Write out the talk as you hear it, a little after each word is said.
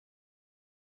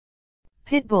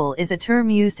Pitbull is a term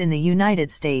used in the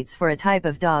United States for a type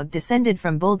of dog descended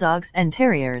from bulldogs and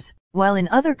terriers, while in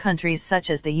other countries such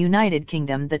as the United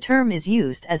Kingdom the term is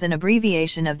used as an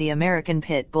abbreviation of the American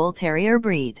Pit Bull Terrier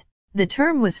breed. The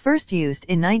term was first used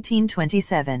in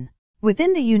 1927.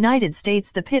 Within the United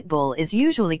States, the Pit Bull is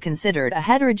usually considered a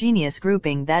heterogeneous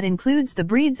grouping that includes the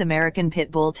breeds American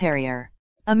Pit Bull Terrier,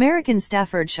 American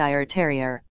Staffordshire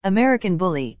Terrier, American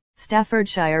Bully,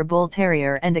 Staffordshire Bull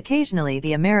Terrier, and occasionally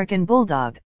the American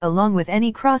Bulldog, along with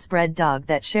any crossbred dog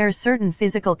that shares certain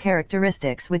physical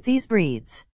characteristics with these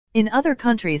breeds. In other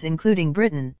countries including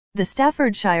Britain, the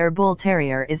Staffordshire Bull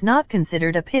Terrier is not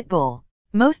considered a pit bull.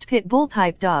 Most pit bull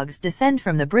type dogs descend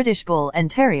from the British Bull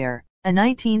and Terrier, a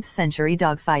 19th century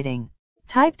dogfighting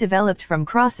type developed from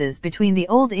crosses between the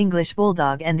Old English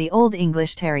Bulldog and the Old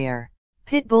English Terrier.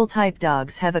 Pit bull type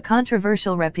dogs have a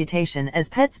controversial reputation as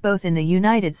pets both in the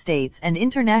United States and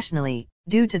internationally,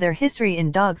 due to their history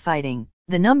in dogfighting,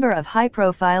 the number of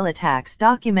high-profile attacks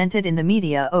documented in the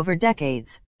media over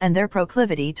decades, and their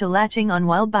proclivity to latching on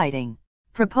while biting.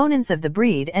 Proponents of the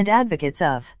breed and advocates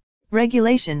of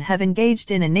regulation have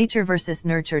engaged in a nature versus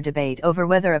nurture debate over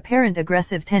whether apparent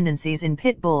aggressive tendencies in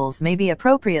pit bulls may be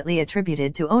appropriately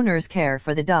attributed to owners' care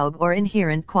for the dog or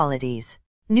inherent qualities.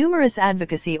 Numerous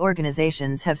advocacy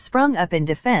organizations have sprung up in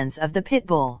defense of the pit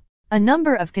bull. A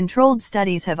number of controlled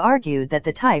studies have argued that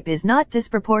the type is not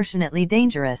disproportionately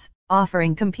dangerous,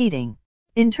 offering competing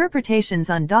interpretations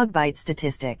on dog bite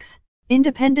statistics.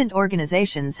 Independent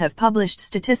organizations have published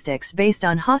statistics based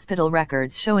on hospital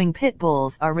records showing pit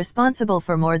bulls are responsible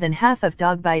for more than half of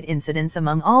dog bite incidents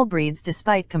among all breeds,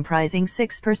 despite comprising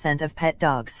 6% of pet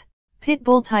dogs. Pit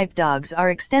bull type dogs are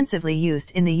extensively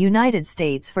used in the United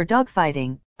States for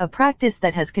dogfighting, a practice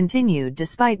that has continued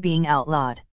despite being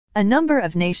outlawed. A number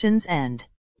of nations and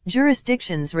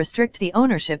jurisdictions restrict the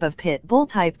ownership of pit bull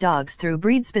type dogs through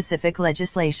breed-specific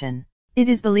legislation. It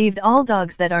is believed all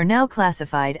dogs that are now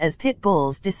classified as pit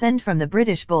bulls descend from the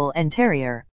British Bull and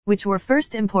Terrier, which were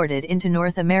first imported into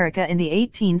North America in the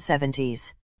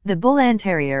 1870s. The Bull and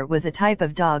Terrier was a type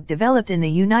of dog developed in the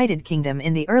United Kingdom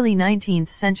in the early 19th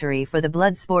century for the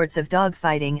blood sports of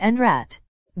dogfighting and rat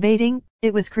baiting.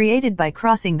 It was created by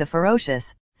crossing the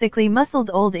ferocious, thickly muscled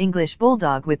Old English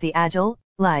Bulldog with the agile,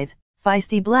 lithe,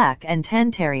 feisty Black and Tan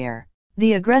Terrier.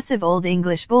 The aggressive Old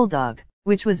English Bulldog,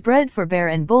 which was bred for bear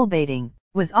and bull baiting,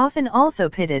 was often also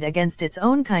pitted against its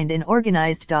own kind in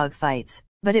organized dog fights,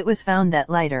 but it was found that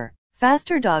lighter,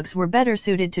 faster dogs were better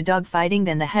suited to dogfighting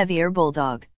than the heavier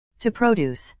bulldog. To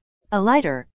produce a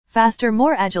lighter, faster,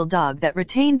 more agile dog that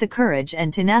retained the courage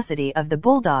and tenacity of the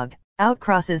bulldog,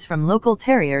 outcrosses from local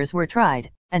terriers were tried,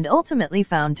 and ultimately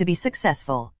found to be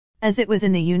successful. As it was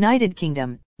in the United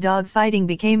Kingdom, dogfighting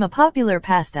became a popular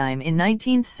pastime in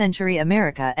 19th century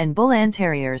America, and Bull and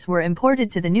Terriers were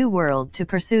imported to the New World to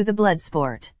pursue the blood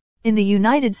sport. In the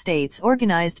United States,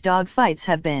 organized dog fights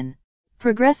have been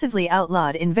progressively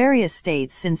outlawed in various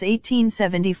states since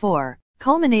 1874,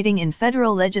 culminating in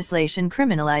federal legislation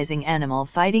criminalizing animal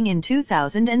fighting in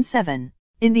 2007.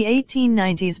 In the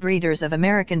 1890s, breeders of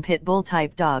American Pit Bull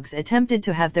type dogs attempted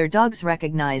to have their dogs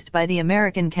recognized by the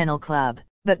American Kennel Club,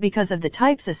 but because of the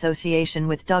type's association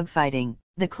with dogfighting,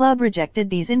 the club rejected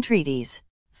these entreaties.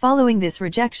 Following this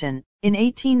rejection, in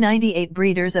 1898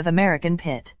 breeders of American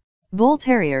Pit Bull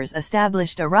Terriers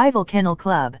established a rival kennel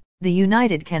club, the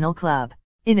United Kennel Club.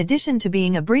 In addition to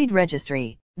being a breed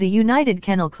registry, the United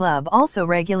Kennel Club also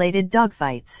regulated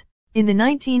dogfights. In the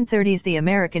 1930s, the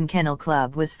American Kennel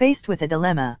Club was faced with a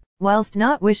dilemma. Whilst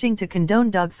not wishing to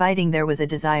condone dogfighting, there was a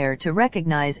desire to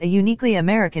recognize a uniquely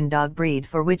American dog breed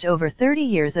for which over 30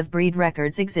 years of breed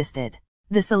records existed.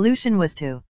 The solution was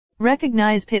to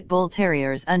recognize Pit Bull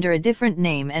Terriers under a different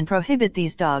name and prohibit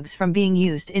these dogs from being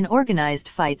used in organized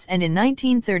fights, and in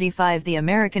 1935 the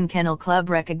American Kennel Club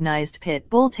recognized Pit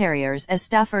Bull Terriers as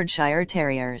Staffordshire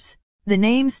Terriers. The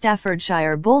name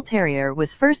Staffordshire Bull Terrier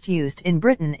was first used in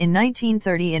Britain in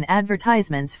 1930 in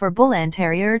advertisements for Bull and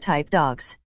Terrier type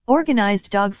dogs.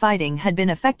 Organized dogfighting had been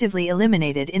effectively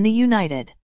eliminated in the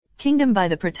United Kingdom by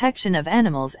the Protection of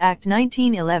Animals Act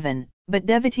 1911, but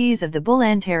devotees of the Bull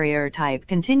and Terrier type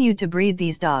continued to breed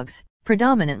these dogs,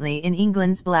 predominantly in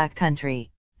England's Black Country.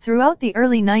 Throughout the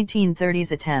early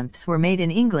 1930s, attempts were made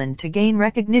in England to gain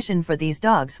recognition for these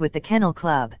dogs with the Kennel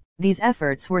Club. These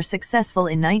efforts were successful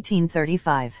in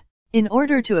 1935. In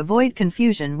order to avoid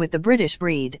confusion with the British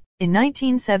breed, in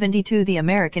 1972 the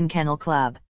American Kennel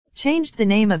Club changed the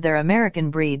name of their American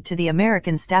breed to the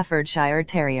American Staffordshire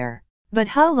Terrier. But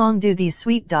how long do these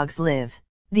sweet dogs live?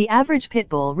 The average pit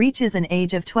bull reaches an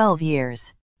age of 12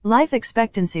 years. Life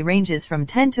expectancy ranges from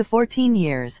 10 to 14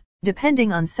 years,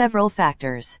 depending on several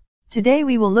factors. Today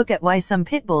we will look at why some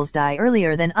pit bulls die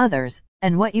earlier than others,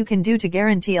 and what you can do to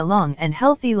guarantee a long and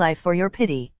healthy life for your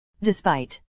pitty.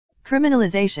 Despite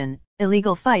criminalization,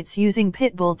 illegal fights using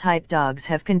pit bull type dogs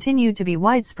have continued to be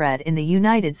widespread in the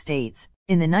United States.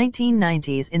 In the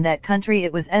 1990s in that country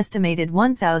it was estimated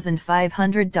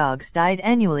 1,500 dogs died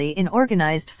annually in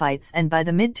organized fights, and by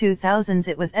the mid-2000s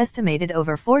it was estimated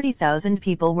over 40,000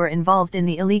 people were involved in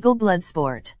the illegal blood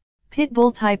sport. Pit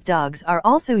bull type dogs are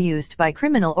also used by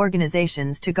criminal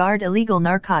organizations to guard illegal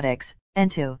narcotics, and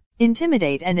to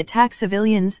intimidate and attack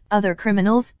civilians, other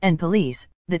criminals, and police,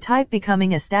 the type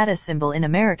becoming a status symbol in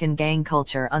American gang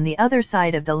culture. On the other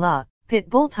side of the law, pit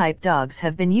bull type dogs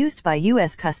have been used by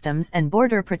U.S. Customs and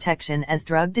Border Protection as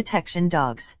drug detection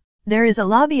dogs. There is a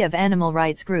lobby of animal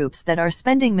rights groups that are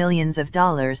spending millions of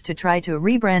dollars to try to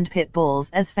rebrand pit bulls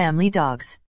as family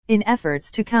dogs. In efforts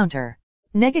to counter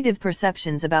negative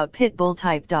perceptions about pit bull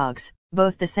type dogs,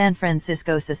 both the San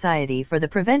Francisco Society for the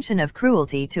Prevention of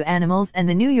Cruelty to Animals and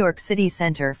the New York City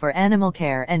Center for Animal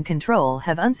Care and Control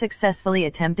have unsuccessfully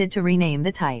attempted to rename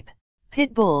the type.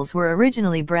 Pit bulls were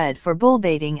originally bred for bull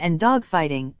baiting and dog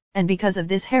fighting, and because of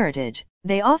this heritage,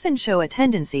 they often show a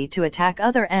tendency to attack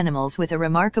other animals with a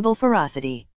remarkable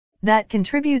ferocity that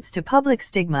contributes to public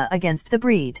stigma against the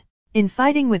breed. In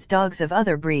fighting with dogs of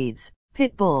other breeds,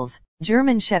 pit bulls,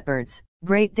 German shepherds,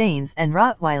 Great Danes and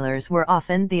Rottweilers were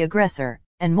often the aggressor,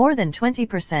 and more than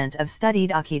 20% of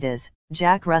studied Akitas,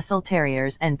 Jack Russell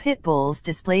Terriers and pit bulls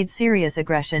displayed serious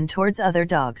aggression towards other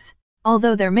dogs.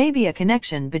 Although there may be a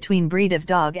connection between breed of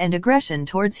dog and aggression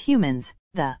towards humans,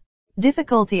 the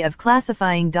difficulty of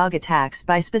classifying dog attacks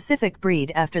by specific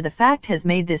breed after the fact has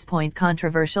made this point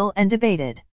controversial and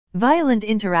debated. Violent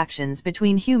interactions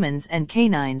between humans and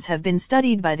canines have been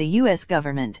studied by the U.S.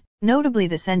 government, notably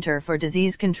the Center for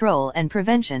Disease Control and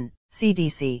Prevention,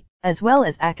 CDC, as well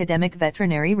as academic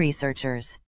veterinary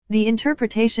researchers. The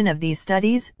interpretation of these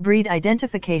studies, breed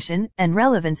identification and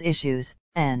relevance issues,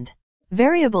 and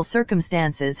variable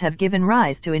circumstances have given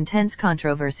rise to intense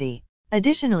controversy.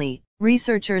 Additionally,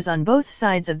 researchers on both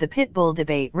sides of the pit bull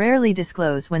debate rarely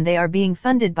disclose when they are being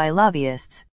funded by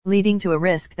lobbyists, leading to a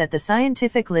risk that the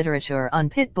scientific literature on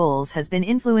pit bulls has been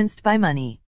influenced by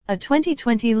money. A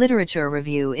 2020 literature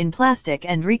review in Plastic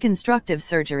and Reconstructive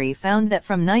Surgery found that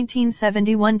from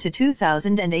 1971 to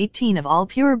 2018 of all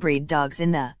purebred dogs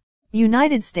in the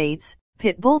United States,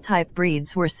 pit bull type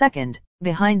breeds were second,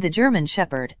 behind the German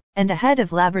Shepherd, and ahead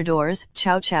of Labradors,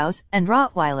 Chow Chows, and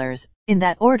Rottweilers, in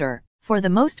that order, for the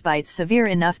most bites severe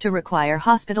enough to require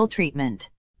hospital treatment.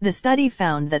 The study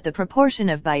found that the proportion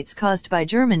of bites caused by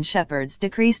German Shepherds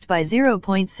decreased by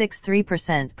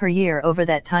 0.63% per year over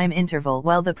that time interval,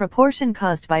 while the proportion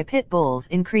caused by pit bulls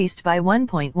increased by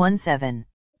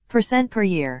 1.17% per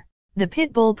year. The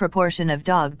pit bull proportion of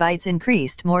dog bites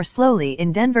increased more slowly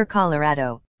in Denver,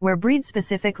 Colorado, where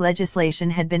breed-specific legislation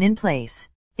had been in place.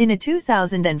 In a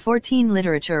 2014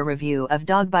 literature review of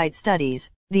dog bite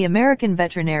studies, the American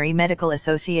Veterinary Medical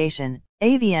Association,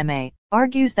 AVMA,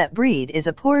 argues that breed is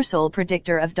a poor sole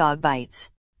predictor of dog bites.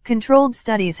 Controlled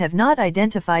studies have not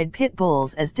identified pit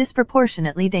bulls as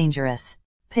disproportionately dangerous.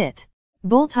 Pit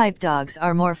bull type dogs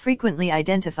are more frequently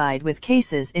identified with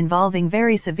cases involving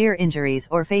very severe injuries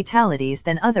or fatalities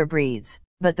than other breeds,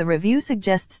 but the review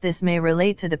suggests this may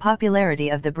relate to the popularity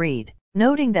of the breed,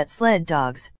 noting that sled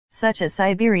dogs, such as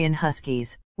Siberian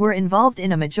Huskies, were involved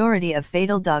in a majority of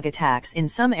fatal dog attacks in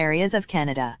some areas of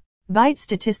Canada. Bite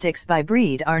statistics by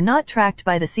breed are not tracked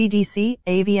by the CDC,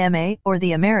 AVMA, or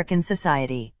the American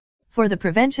Society for the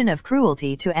Prevention of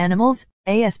Cruelty to Animals,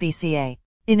 ASPCA.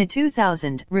 In a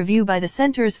 2000 review by the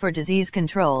Centers for Disease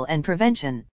Control and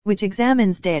Prevention, which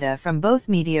examines data from both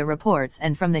media reports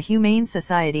and from the Humane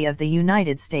Society of the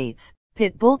United States,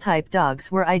 pit bull type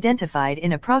dogs were identified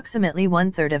in approximately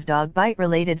one-third of dog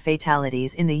bite-related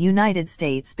fatalities in the United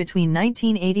States between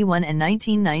 1981 and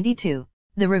 1992.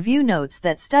 The review notes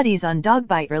that studies on dog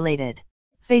bite-related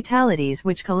fatalities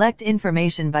which collect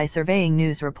information by surveying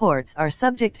news reports are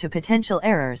subject to potential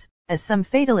errors, as some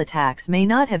fatal attacks may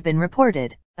not have been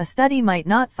reported, a study might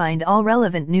not find all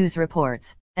relevant news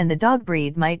reports, and the dog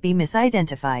breed might be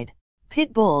misidentified.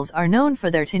 Pit bulls are known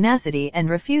for their tenacity and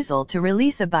refusal to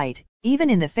release a bite, even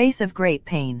in the face of great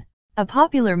pain. A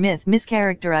popular myth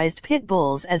mischaracterized pit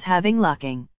bulls as having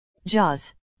locking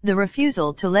jaws. The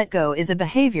refusal to let go is a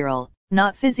behavioral,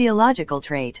 not physiological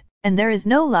trait, and there is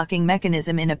no locking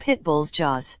mechanism in a pit bull's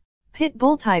jaws. Pit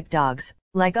bull type dogs,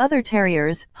 like other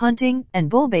terriers, hunting, and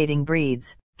bull baiting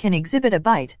breeds, can exhibit a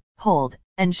bite, hold,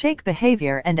 and shake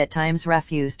behavior and at times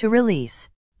refuse to release.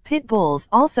 Pit bulls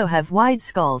also have wide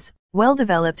skulls,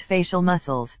 well-developed facial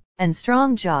muscles, and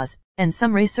strong jaws, and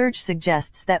some research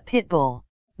suggests that pit bull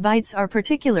Bites are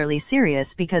particularly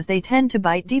serious because they tend to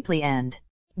bite deeply and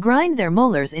grind their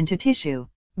molars into tissue.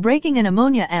 Breaking an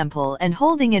ammonia ampoule and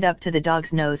holding it up to the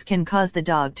dog's nose can cause the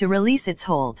dog to release its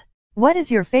hold. What is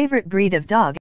your favorite breed of dog?